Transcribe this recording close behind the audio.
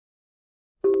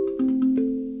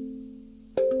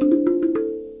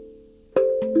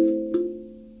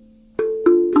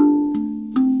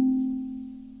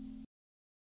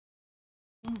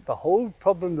The whole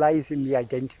problem lies in the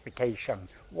identification.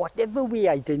 Whatever we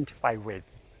identify with.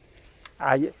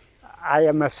 I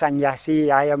am a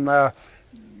sannyasi, I am a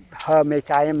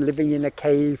hermit, I am living in a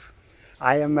cave,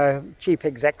 I am a chief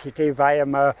executive, I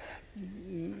am a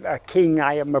king,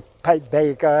 I am a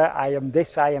beggar, I am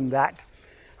this, I am that,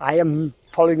 I am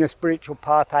following a spiritual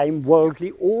path, I am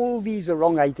worldly. All these are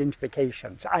wrong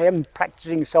identifications. I am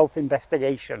practicing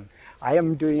self-investigation, I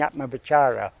am doing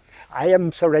atma-vichara, I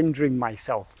am surrendering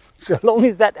myself. So long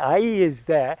as that I is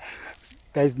there,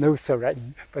 there's no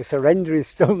surrender. But surrender is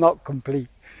still not complete.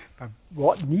 But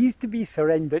what needs to be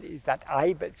surrendered is that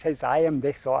I that says I am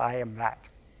this or I am that.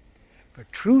 The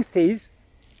truth is,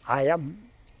 I am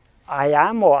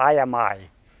or I am I.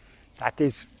 That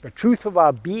is, the truth of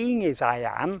our being is I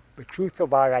am. The truth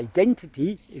of our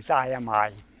identity is I am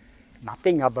I.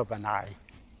 Nothing other than I.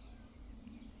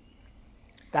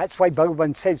 That's why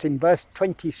Bhagavan says in verse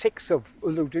 26 of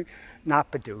Uludu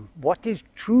Napadu, what is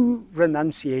true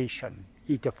renunciation?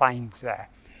 He defines there.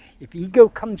 If ego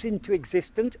comes into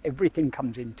existence, everything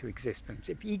comes into existence.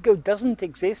 If ego doesn't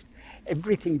exist,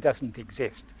 everything doesn't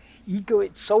exist. Ego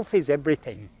itself is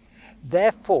everything.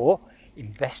 Therefore,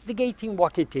 investigating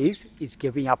what it is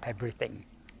giving up everything.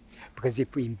 Because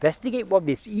if we investigate what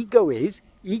this ego is,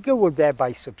 ego will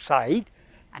thereby subside,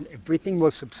 and everything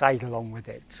will subside along with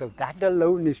it. So that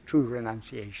alone is true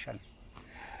renunciation.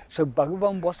 So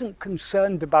Bhagavan wasn't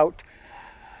concerned about,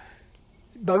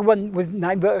 Bhagavan was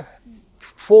neither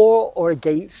for or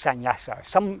against sannyasa.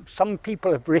 Some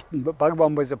people have written that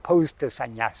Bhagavan was opposed to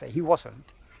sannyasa. He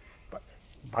wasn't. But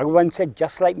Bhagavan said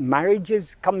just like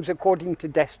marriages comes according to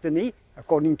destiny,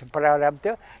 according to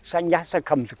prarabdha, sannyasa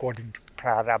comes according to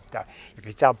prarabdha. If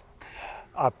it's our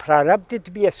prarabdha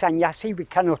to be a sannyasi, we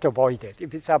cannot avoid it.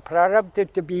 If it's our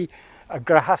prarabdha to be a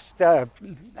grahastha,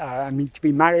 to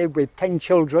be married with 10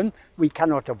 children, we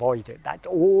cannot avoid it. That's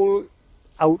all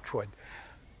outward.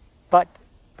 But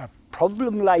the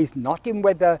problem lies not in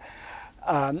whether,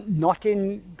 not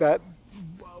in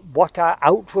what our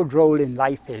outward role in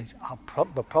life is.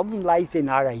 The problem lies in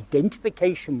our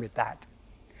identification with that.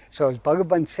 So as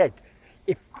Bhagavan said,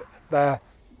 if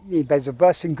there's a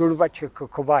verse in Guru Vachaka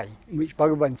Kavai in which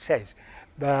Bhagavan says,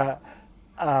 the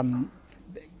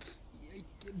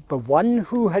one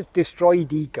who has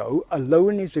destroyed ego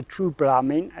alone is a true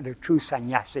Brahmin and a true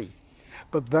sannyasi.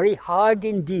 But very hard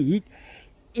indeed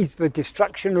is the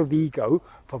destruction of ego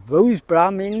for those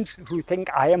Brahmins who think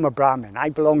I am a Brahmin, I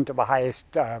belong to the highest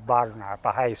varna,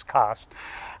 the highest caste,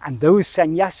 and those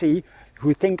sannyasi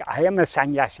who think I am a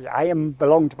sannyasi, I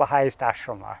belong to the highest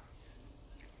ashrama.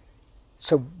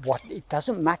 So it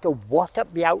doesn't matter what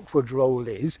the outward role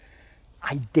is,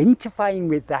 identifying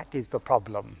with that is the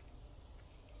problem.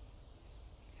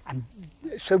 And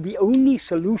so the only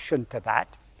solution to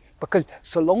that, because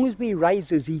so long as we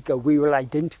rise as ego, we will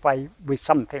identify with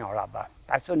something or other.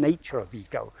 That's the nature of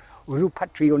ego.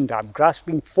 Urupatriyundam,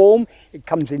 grasping form, it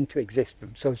comes into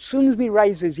existence. So as soon as we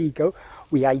rise as ego,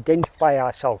 we identify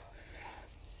ourselves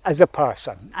as a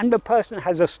person. And the person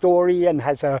has a story and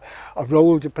has a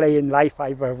role to play in life,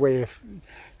 either with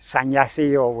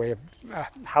sannyasi or with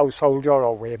householder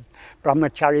or with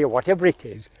brahmachari or whatever it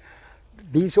is.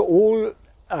 These are all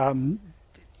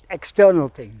external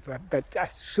things. But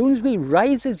as soon as we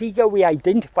rise as ego, we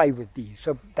identify with these.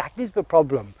 So that is the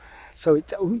problem. So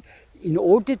it's in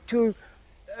order to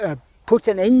put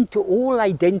an end to all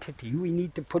identity, we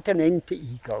need to put an end to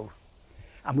ego.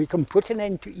 And we can put an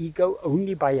end to ego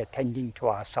only by attending to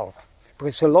ourselves.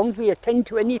 Because so long as we attend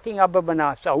to anything other than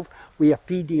ourselves, we are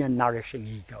feeding and nourishing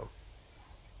ego.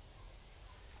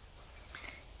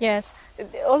 Yes,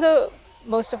 although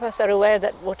most of us are aware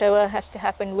that whatever has to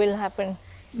happen will happen,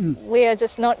 we are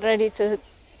just not ready to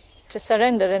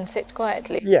surrender and sit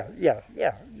quietly. Yeah.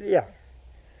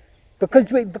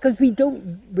 Because we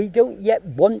don't yet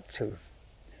want to.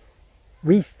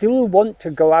 We still want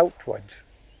to go outwards.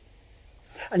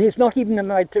 And it's not even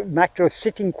a matter of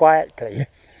sitting quietly.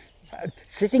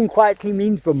 Sitting quietly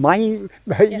means the mind,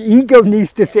 the ego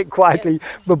needs to sit quietly.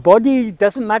 Yes. The body,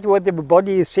 doesn't matter whether the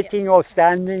body is sitting or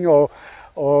standing or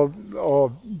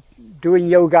doing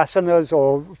yogasanas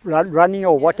or running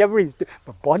or whatever it is.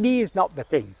 The body is not the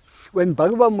thing. When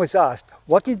Bhagavan was asked,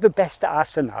 what is the best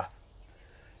asana?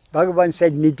 Bhagavan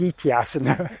said,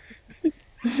 nididhyasana.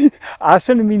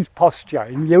 Asana means posture.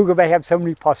 In yoga they have so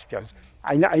many postures.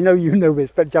 I know you know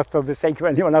this, but just for the sake of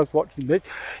anyone else watching this,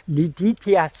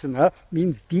 nididhyasana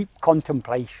means deep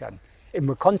contemplation. In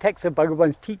the context of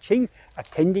Bhagavan's teachings,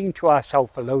 attending to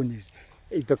ourself alone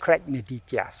is the correct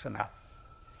nididhyasana.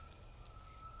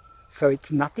 So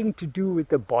it's nothing to do with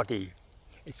the body.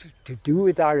 It's to do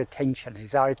with our attention.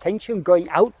 Is our attention going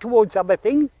out towards other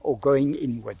things or going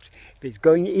inwards? If it's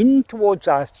going in towards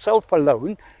ourself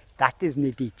alone, that is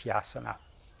nididhyasana.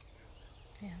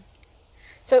 Yeah.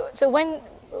 So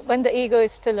when the ego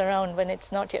is still around, when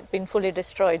it's not yet been fully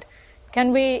destroyed,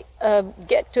 can we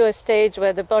get to a stage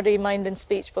where the body, mind and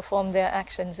speech perform their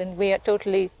actions and we are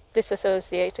totally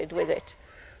disassociated with it?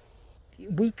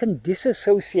 We can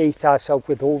disassociate ourselves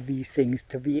with all these things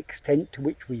to the extent to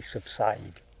which we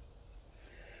subside.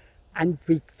 And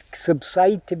we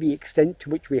subside to the extent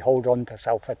to which we hold on to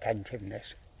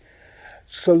self-attentiveness.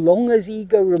 So long as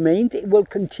ego remains, it will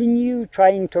continue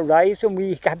trying to rise, and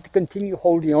we have to continue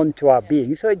holding on to our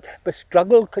being. So the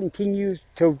struggle continues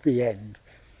till the end.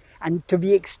 And to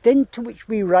the extent to which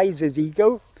we rise as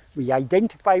ego, we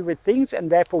identify with things, and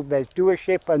therefore there's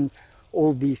doership and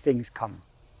all these things come.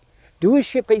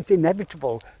 Doership is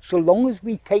inevitable so long as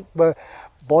we take the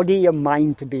body and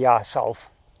mind to be ourself.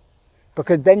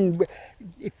 Because then,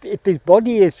 if this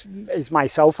body is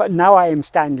myself, and now I am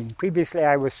standing, previously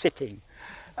I was sitting.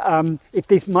 If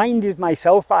this mind is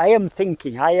myself, I am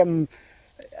thinking, I am,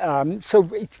 so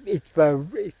it's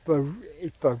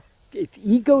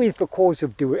ego is the cause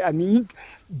of doer. I mean,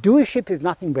 doership is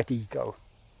nothing but ego.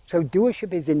 So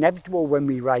doership is inevitable when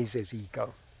we rise as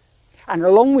ego. And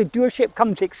along with doership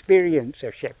comes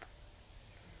experiencership.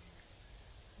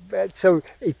 So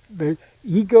the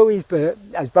ego is,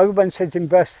 as Bhagavan says in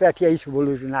verse 38 of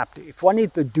Ullujanapta, if one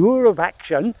is the doer of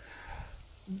action,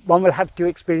 one will have to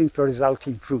experience the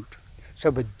resulting fruit. So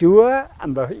the doer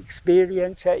and the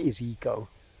experiencer is ego.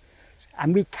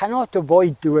 And we cannot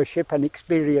avoid doership and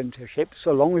experiencership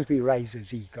so long as we rise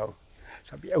as ego.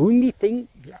 So the only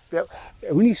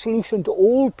solution to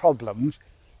all problems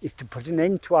is to put an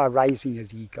end to our rising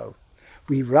as ego.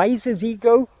 We rise as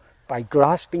ego by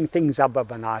grasping things other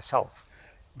than ourselves.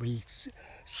 We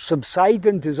subside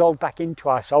and dissolve back into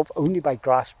ourselves only by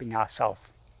grasping ourselves.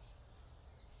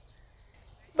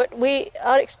 But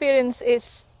our experience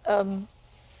is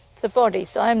the body.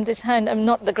 So I'm this hand, I'm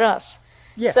not the grass.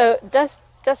 Yes. So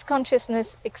does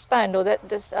consciousness expand, or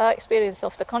does our experience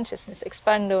of the consciousness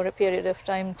expand over a period of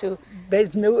time to...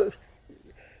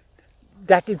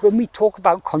 That is when we talk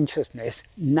about consciousness,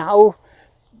 now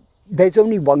there's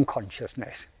only one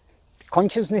consciousness.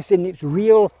 Consciousness in its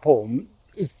real form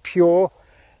is pure,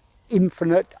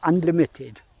 infinite,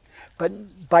 unlimited.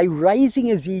 But by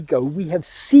rising as ego, we have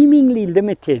seemingly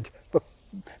limited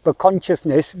the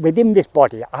consciousness within this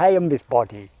body. I am this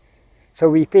body. So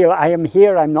we feel I am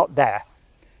here, I'm not there.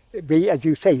 As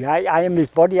you say, I am this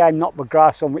body, I'm not the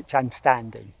grass on which I'm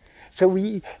standing. So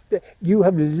you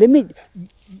have limited,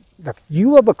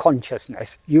 you are the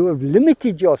consciousness, you have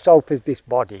limited yourself as this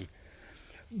body.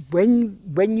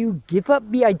 When you give up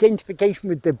the identification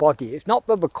with the body, it's not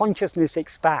that the consciousness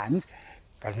expands,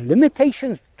 but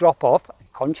limitations drop off,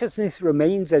 and consciousness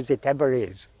remains as it ever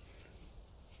is,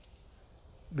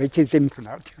 which is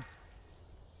infinite.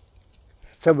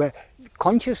 So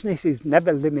consciousness is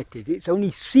never limited, it's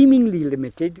only seemingly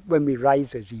limited when we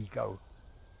rise as ego.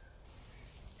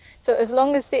 So as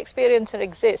long as the experiencer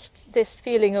exists, this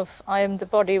feeling of I am the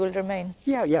body will remain?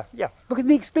 Yeah. Because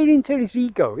the experiencer is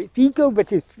ego. It's ego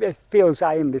but it feels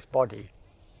I am this body.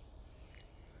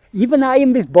 Even I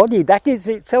am this body, that is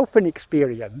itself an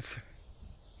experience.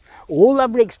 All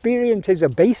other experiences are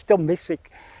based on this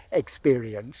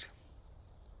experience.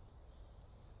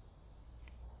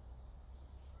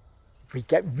 If we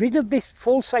get rid of this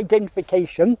false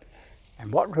identification,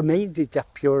 and what remains is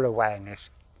just pure awareness,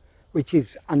 which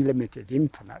is unlimited,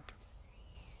 infinite.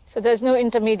 So there's no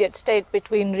intermediate state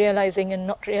between realizing and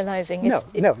not realizing. No.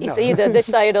 It's either this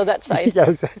side or that side.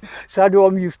 Yes. Sadhu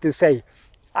Om used to say,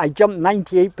 I jumped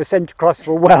 98% across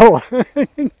the well.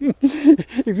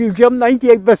 If you jump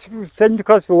 98%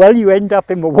 across the well, you end up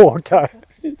in the water.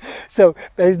 So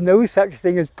there's no such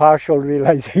thing as partial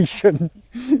realization.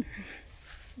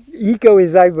 Ego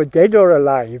is either dead or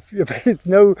alive. There's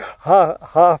no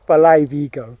half-alive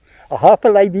ego. A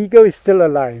half-alive ego is still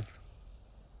alive.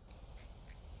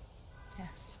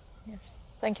 Yes.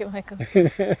 Thank you, Michael.